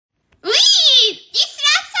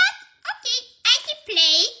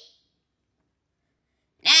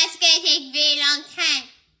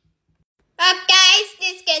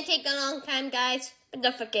take a long time, guys. But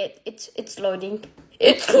don't forget, it's loading.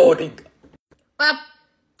 It's loading. Well,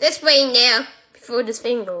 just waiting there before this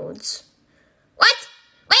thing loads. What?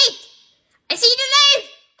 Wait! I see the load!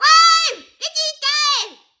 Whoa! Look at it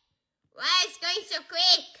go! Why it's going so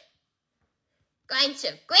quick? Going so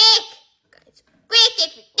quick! Going so quick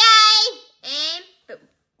every time! And boom.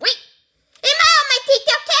 Wait! Am I on my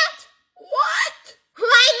TikTok account? What?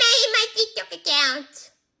 Why am I in my TikTok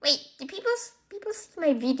account? Wait, do people see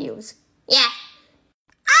my videos? Yeah.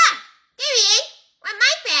 Ah! There he is! On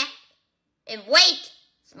Minecraft! And wait!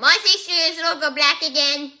 My sister's logo black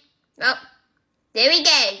again. Oh, there we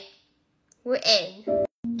go. We're in.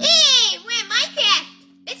 Hey, we're in Minecraft.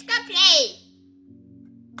 Let's go play.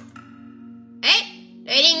 Alright,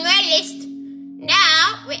 loading my list.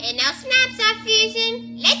 Now we're in our Snapshot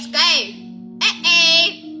fusion. Let's go. Uh-oh.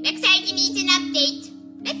 Looks like it needs an update.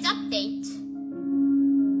 Let's update.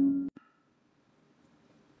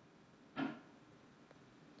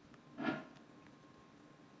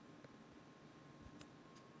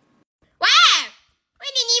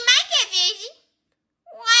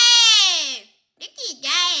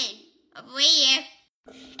 Over here.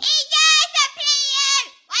 Hey guys, I'm playing!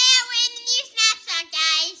 Wow, we're in the new Snapshot,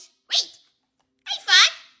 guys. Wait, hey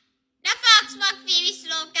Fox. The Fox walk very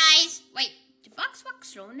slow, guys. Wait, do Fox walk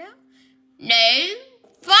slow now? No,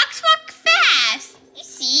 Fox walk fast. You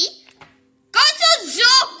see? Goats are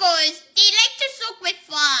zokers. They like to zook with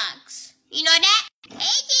Fox. You know that? Hey,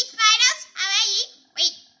 Key Spiders, how are you?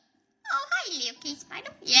 Wait. Oh, hi, little Key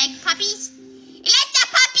Spider. You like puppies?